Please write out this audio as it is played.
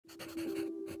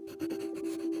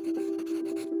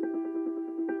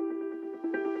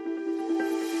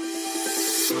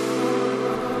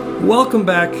Welcome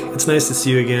back, it's nice to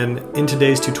see you again. In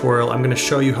today's tutorial, I'm going to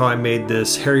show you how I made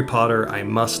this Harry Potter I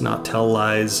Must Not Tell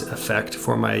Lies effect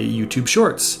for my YouTube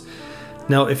Shorts.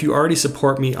 Now, if you already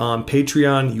support me on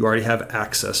Patreon, you already have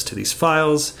access to these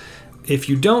files. If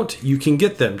you don't, you can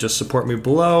get them. Just support me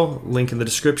below, link in the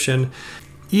description.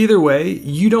 Either way,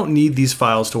 you don't need these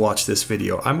files to watch this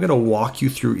video. I'm gonna walk you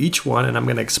through each one and I'm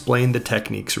gonna explain the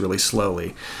techniques really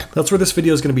slowly. That's where this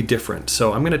video is gonna be different.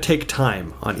 So I'm gonna take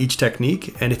time on each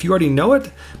technique, and if you already know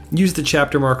it, use the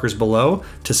chapter markers below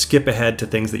to skip ahead to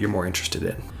things that you're more interested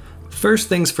in. First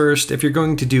things first, if you're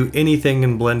going to do anything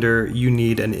in Blender, you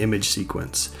need an image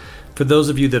sequence. For those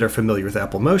of you that are familiar with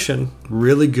Apple Motion,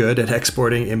 really good at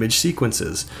exporting image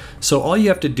sequences. So all you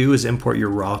have to do is import your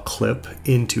raw clip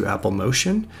into Apple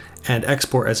Motion and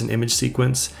export as an image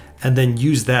sequence, and then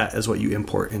use that as what you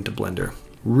import into Blender.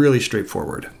 Really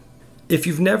straightforward. If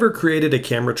you've never created a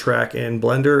camera track in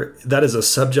Blender, that is a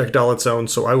subject all its own,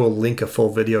 so I will link a full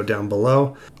video down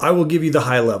below. I will give you the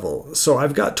high level. So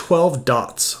I've got 12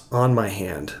 dots on my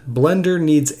hand. Blender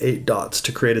needs 8 dots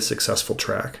to create a successful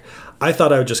track. I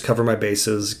thought I would just cover my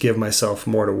bases, give myself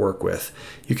more to work with.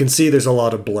 You can see there's a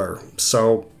lot of blur,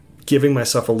 so giving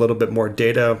myself a little bit more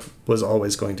data was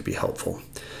always going to be helpful.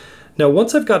 Now,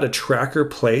 once I've got a tracker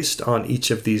placed on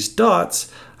each of these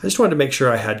dots, I just wanted to make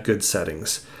sure I had good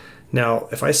settings. Now,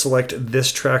 if I select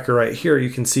this tracker right here,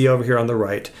 you can see over here on the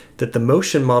right that the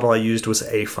motion model I used was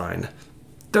Affine.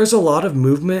 There's a lot of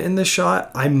movement in this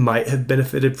shot. I might have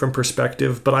benefited from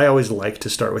perspective, but I always like to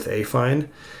start with Affine.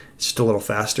 It's just a little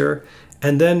faster.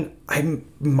 And then I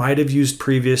might have used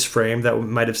previous frame. That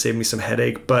might have saved me some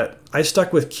headache, but I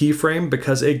stuck with keyframe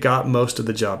because it got most of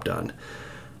the job done.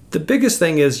 The biggest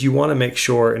thing is you want to make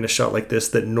sure in a shot like this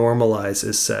that normalize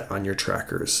is set on your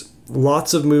trackers.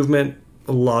 Lots of movement,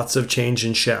 lots of change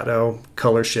in shadow,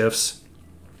 color shifts.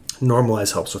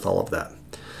 Normalize helps with all of that.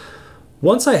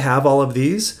 Once I have all of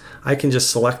these, I can just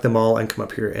select them all and come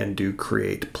up here and do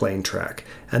create plane track.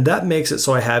 And that makes it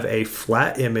so I have a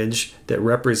flat image that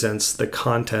represents the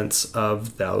contents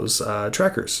of those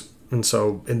trackers. And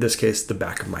so in this case, the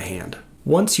back of my hand.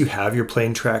 Once you have your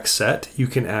plane track set, you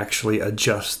can actually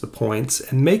adjust the points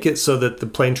and make it so that the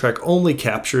plane track only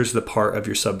captures the part of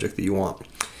your subject that you want.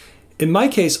 In my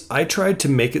case, I tried to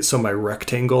make it so my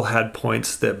rectangle had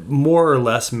points that more or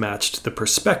less matched the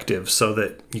perspective so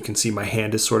that you can see my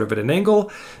hand is sort of at an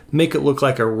angle, make it look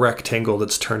like a rectangle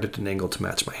that's turned at an angle to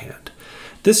match my hand.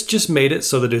 This just made it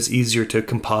so that it's easier to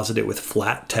composite it with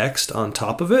flat text on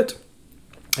top of it,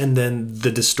 and then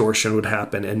the distortion would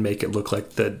happen and make it look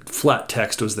like the flat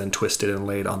text was then twisted and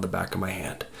laid on the back of my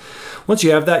hand. Once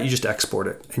you have that, you just export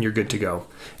it and you're good to go.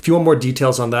 If you want more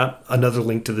details on that, another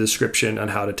link to the description on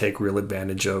how to take real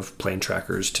advantage of plane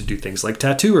trackers to do things like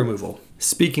tattoo removal.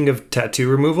 Speaking of tattoo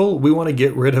removal, we want to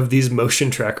get rid of these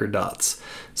motion tracker dots.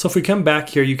 So if we come back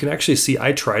here, you can actually see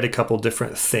I tried a couple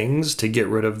different things to get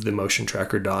rid of the motion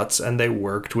tracker dots, and they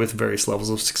worked with various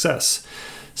levels of success.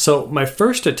 So my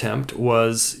first attempt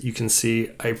was, you can see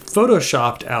I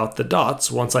photoshopped out the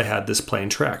dots once I had this plane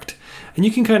tracked. And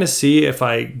you can kind of see if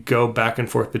I go back and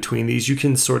forth between these, you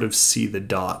can sort of see the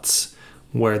dots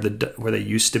where they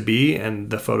used to be, and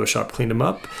the Photoshop cleaned them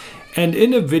up. And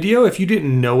in a video, if you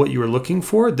didn't know what you were looking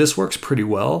for, this works pretty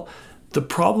well. The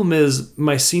problem is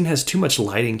my scene has too much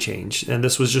lighting change, and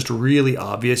this was just really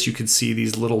obvious. You could see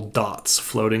these little dots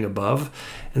floating above,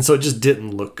 and so it just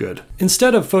didn't look good.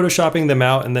 Instead of photoshopping them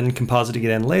out and then compositing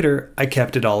it in later, I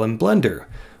kept it all in Blender.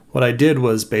 What I did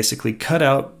was basically cut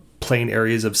out plain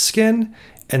areas of skin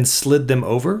and slid them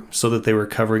over so that they were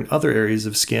covering other areas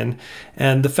of skin.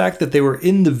 And the fact that they were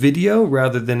in the video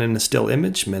rather than in a still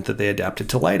image meant that they adapted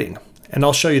to lighting. And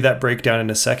I'll show you that breakdown in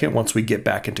a second once we get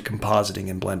back into compositing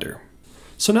in Blender.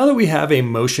 So now that we have a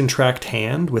motion tracked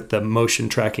hand with the motion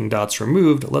tracking dots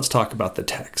removed, let's talk about the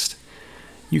text.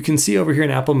 You can see over here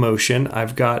in Apple Motion,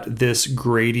 I've got this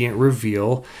gradient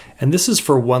reveal, and this is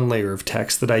for one layer of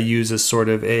text that I use as sort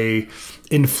of a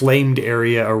inflamed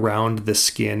area around the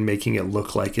skin, making it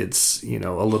look like it's, you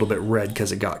know, a little bit red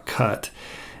because it got cut.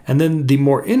 And then the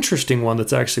more interesting one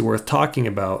that's actually worth talking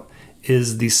about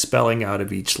is the spelling out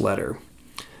of each letter.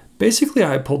 Basically,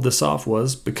 how I pulled this off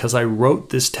was because I wrote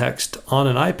this text on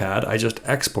an iPad, I just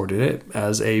exported it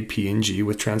as a PNG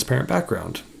with transparent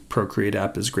background. Procreate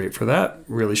app is great for that,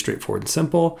 really straightforward and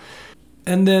simple.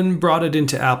 And then brought it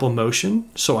into Apple Motion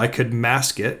so I could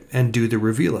mask it and do the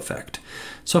reveal effect.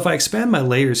 So if I expand my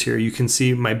layers here, you can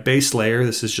see my base layer,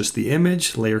 this is just the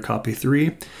image, layer copy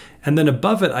 3. And then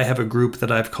above it, I have a group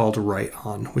that I've called Write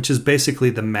On, which is basically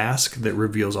the mask that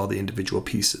reveals all the individual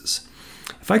pieces.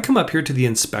 If I come up here to the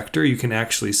inspector, you can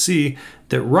actually see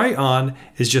that right on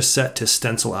is just set to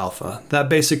stencil alpha. That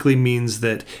basically means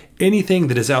that anything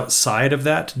that is outside of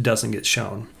that doesn't get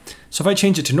shown. So if I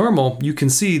change it to normal, you can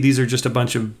see these are just a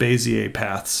bunch of Bezier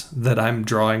paths that I'm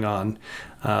drawing on.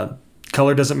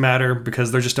 Color doesn't matter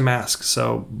because they're just a mask,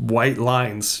 so white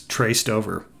lines traced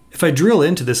over. If I drill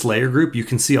into this layer group, you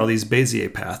can see all these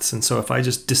Bezier paths, and so if I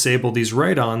just disable these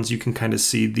write-ons, you can kind of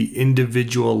see the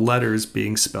individual letters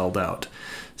being spelled out.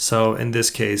 So in this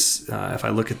case, if I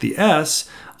look at the S,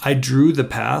 I drew the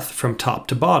path from top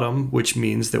to bottom, which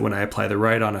means that when I apply the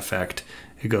write-on effect,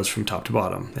 it goes from top to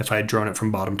bottom. If I had drawn it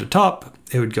from bottom to top,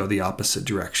 it would go the opposite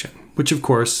direction, which of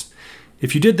course,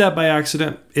 if you did that by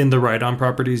accident in the write-on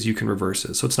properties, you can reverse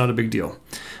it, so it's not a big deal.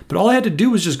 But all I had to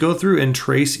do was just go through and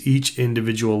trace each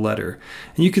individual letter.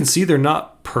 And you can see they're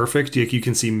not perfect, you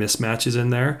can see mismatches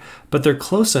in there, but they're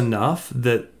close enough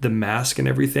that the mask and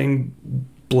everything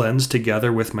blends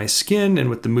together with my skin and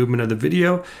with the movement of the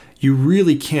video. You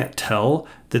really can't tell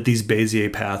that these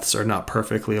Bezier paths are not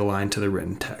perfectly aligned to the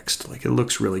written text. Like, it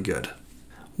looks really good.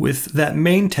 With that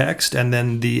main text and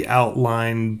then the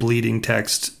outline bleeding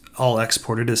text all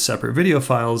exported as separate video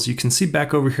files, you can see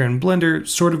back over here in Blender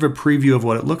sort of a preview of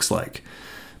what it looks like.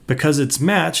 Because it's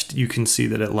matched, you can see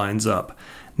that it lines up.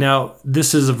 Now,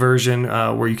 this is a version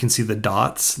where you can see the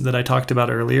dots that I talked about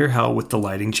earlier, how with the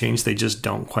lighting change, they just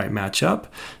don't quite match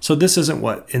up. So this isn't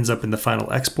what ends up in the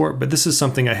final export, but this is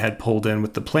something I had pulled in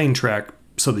with the plane track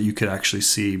so that you could actually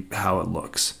see how it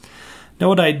looks. Now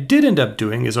what I did end up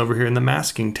doing is over here in the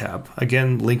masking tab,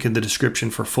 again, link in the description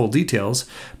for full details,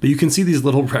 but you can see these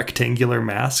little rectangular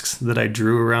masks that I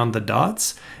drew around the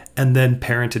dots and then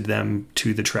parented them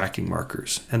to the tracking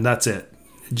markers. And that's it.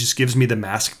 It just gives me the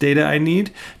mask data I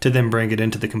need to then bring it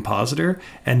into the compositor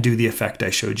and do the effect I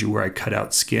showed you where I cut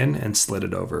out skin and slid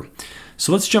it over.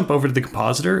 So let's jump over to the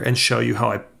compositor and show you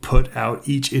how I put out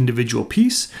each individual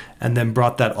piece and then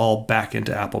brought that all back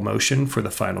into Apple Motion for the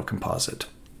final composite.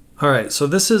 All right, so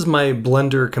this is my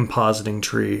Blender compositing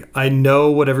tree. I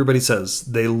know what everybody says.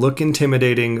 They look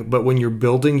intimidating, but when you're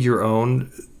building your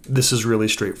own, this is really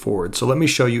straightforward. So let me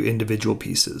show you individual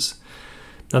pieces.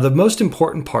 Now the most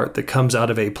important part that comes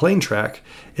out of a plane track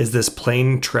is this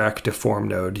plane track deform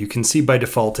node. You can see by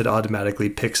default it automatically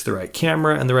picks the right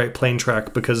camera and the right plane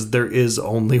track because there is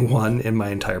only one in my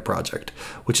entire project,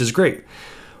 which is great.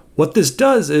 What this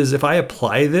does is if I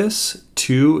apply this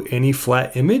to any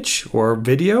flat image or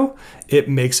video, it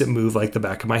makes it move like the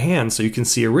back of my hand. So you can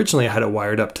see originally I had it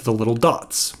wired up to the little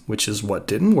dots, which is what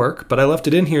didn't work, but I left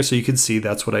it in here so you could see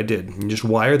that's what I did. You just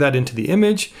wire that into the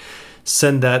image,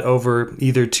 send that over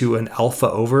either to an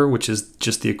alpha over, which is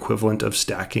just the equivalent of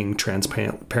stacking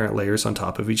transparent layers on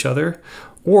top of each other,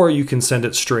 or you can send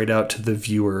it straight out to the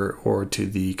viewer or to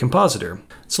the compositor.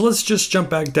 So let's just jump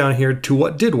back down here to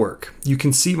what did work. You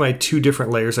can see my two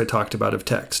different layers I talked about of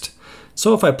text.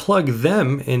 So if I plug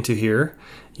them into here,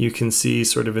 you can see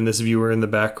sort of in this viewer in the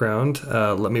background,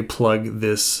 let me plug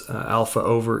this alpha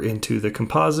over into the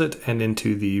composite and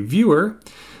into the viewer.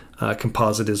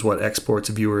 Composite is what exports,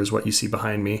 viewer is what you see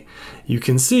behind me. You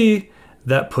can see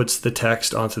that puts the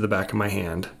text onto the back of my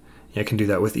hand. I can do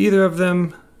that with either of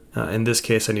them. In this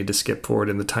case, I need to skip forward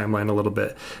in the timeline a little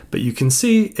bit, but you can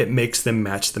see it makes them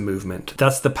match the movement.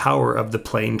 That's the power of the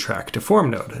plane track deform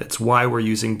node. It's why we're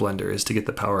using Blender, is to get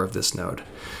the power of this node.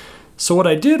 So what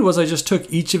I did was I just took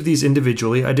each of these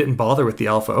individually. I didn't bother with the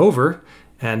alpha over,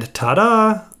 and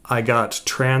ta-da! I got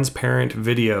transparent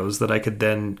videos that I could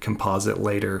then composite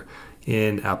later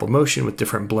in Apple Motion with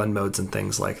different blend modes and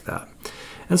things like that.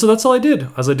 And so that's all I did,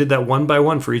 as I did that one by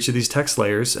one for each of these text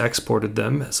layers, exported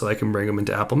them so I can bring them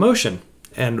into Apple Motion.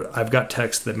 And I've got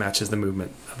text that matches the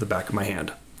movement of the back of my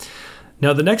hand.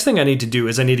 Now the next thing I need to do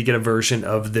is I need to get a version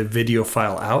of the video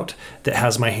file out that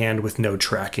has my hand with no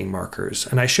tracking markers.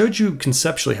 And I showed you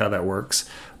conceptually how that works,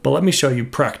 but let me show you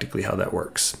practically how that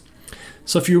works.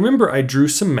 So if you remember, I drew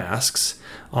some masks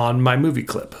on my movie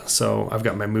clip. So I've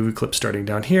got my movie clip starting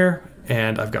down here,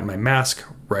 and I've got my mask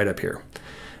right up here.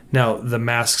 Now the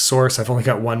mask source, I've only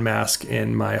got one mask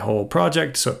in my whole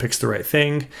project, so it picks the right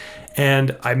thing.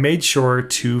 And I made sure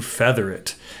to feather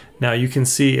it. Now you can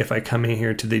see if I come in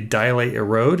here to the dilate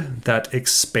erode, that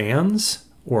expands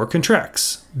or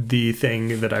contracts the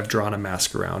thing that I've drawn a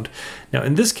mask around. Now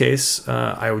in this case,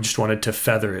 I just wanted to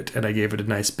feather it, and I gave it a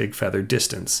nice big feather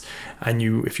distance. And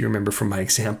if you remember from my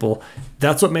example,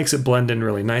 that's what makes it blend in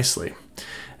really nicely.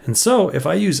 And so if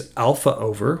I use alpha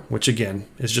over, which again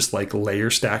is just like layer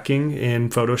stacking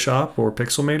in Photoshop or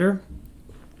Pixelmator,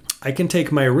 I can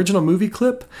take my original movie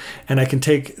clip and I can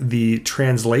take the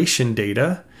translation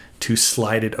data to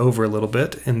slide it over a little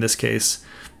bit. In this case,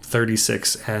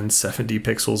 36 and 70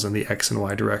 pixels in the X and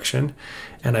Y direction.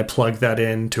 And I plug that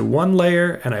into one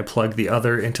layer and I plug the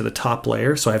other into the top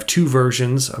layer. So I have two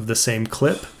versions of the same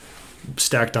clip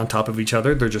stacked on top of each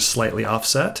other. They're just slightly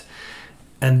offset.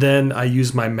 And then I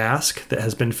use my mask that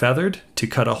has been feathered to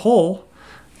cut a hole.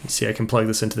 You see, I can plug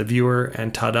this into the viewer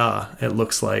and ta-da, it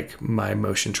looks like my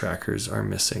motion trackers are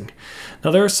missing. Now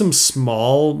there are some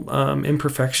small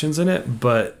imperfections in it,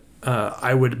 but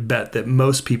I would bet that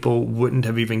most people wouldn't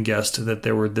have even guessed that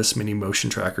there were this many motion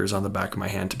trackers on the back of my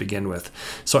hand to begin with.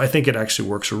 So I think it actually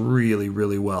works really,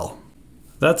 really well.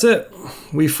 That's it.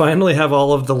 We finally have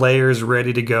all of the layers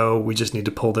ready to go. We just need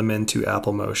to pull them into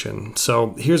Apple Motion.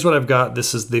 So here's what I've got.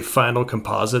 This is the final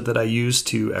composite that I used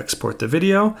to export the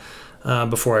video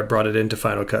before I brought it into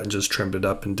Final Cut and just trimmed it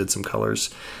up and did some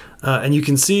colors. And you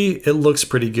can see it looks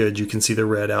pretty good. You can see the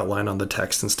red outline on the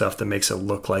text and stuff that makes it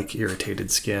look like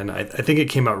irritated skin. I think it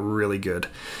came out really good.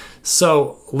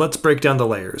 So let's break down the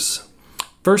layers.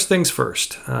 First things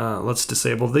first, let's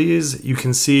disable these. You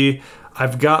can see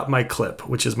I've got my clip,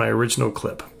 which is my original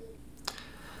clip.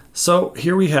 So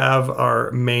here we have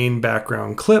our main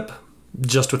background clip,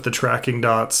 just with the tracking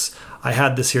dots. I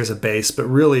had this here as a base, but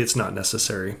really it's not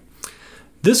necessary.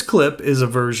 This clip is a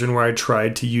version where I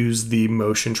tried to use the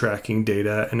motion tracking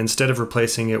data, and instead of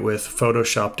replacing it with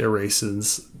photoshopped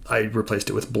erases, I replaced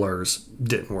it with blurs.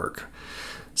 Didn't work.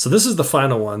 So this is the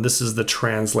final one. This is the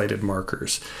translated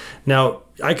markers. Now,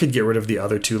 I could get rid of the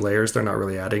other two layers. They're not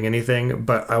really adding anything,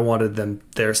 but I wanted them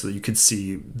there so that you could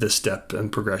see the step and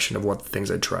progression of what the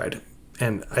things I tried.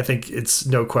 And I think it's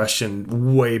no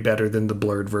question way better than the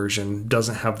blurred version.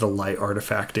 Doesn't have the light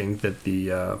artifacting that the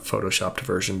photoshopped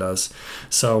version does.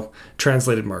 So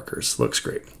translated markers, looks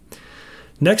great.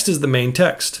 Next is the main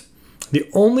text. The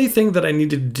only thing that I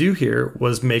needed to do here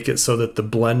was make it so that the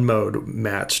blend mode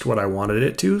matched what I wanted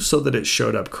it to, so that it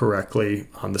showed up correctly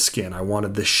on the skin. I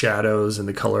wanted the shadows and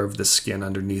the color of the skin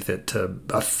underneath it to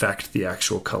affect the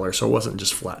actual color, so it wasn't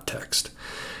just flat text.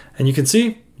 And you can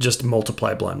see, just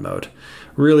multiply blend mode.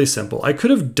 Really simple. I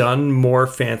could have done more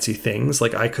fancy things,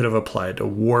 like I could have applied a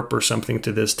warp or something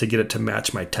to this to get it to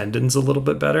match my tendons a little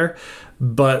bit better,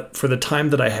 but for the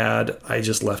time that I had, I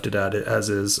just left it at it as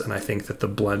is, and I think that the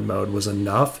blend mode was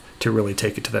enough to really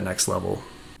take it to the next level.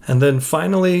 And then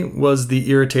finally was the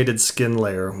irritated skin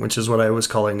layer, which is what I was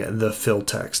calling the fill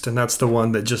text, and that's the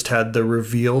one that just had the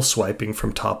reveal swiping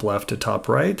from top left to top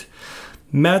right.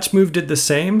 Match Move did the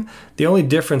same. The only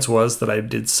difference was that I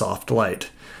did soft light.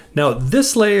 Now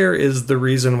this layer is the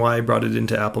reason why I brought it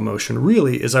into Apple Motion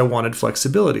really, is I wanted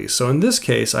flexibility. So in this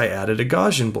case, I added a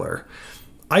Gaussian blur.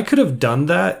 I could have done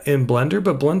that in Blender,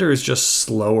 but Blender is just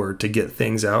slower to get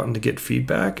things out and to get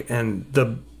feedback. And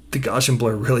the Gaussian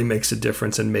blur really makes a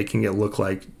difference in making it look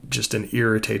like just an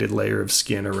irritated layer of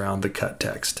skin around the cut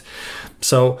text.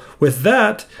 So with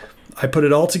that, I put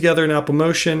it all together in Apple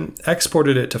Motion,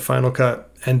 exported it to Final Cut,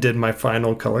 and did my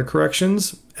final color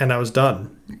corrections, and I was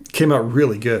done. Came out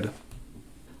really good.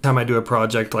 Every time I do a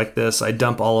project like this, I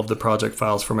dump all of the project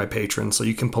files for my patrons, so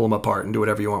you can pull them apart and do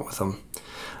whatever you want with them.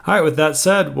 All right, with that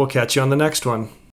said, we'll catch you on the next one.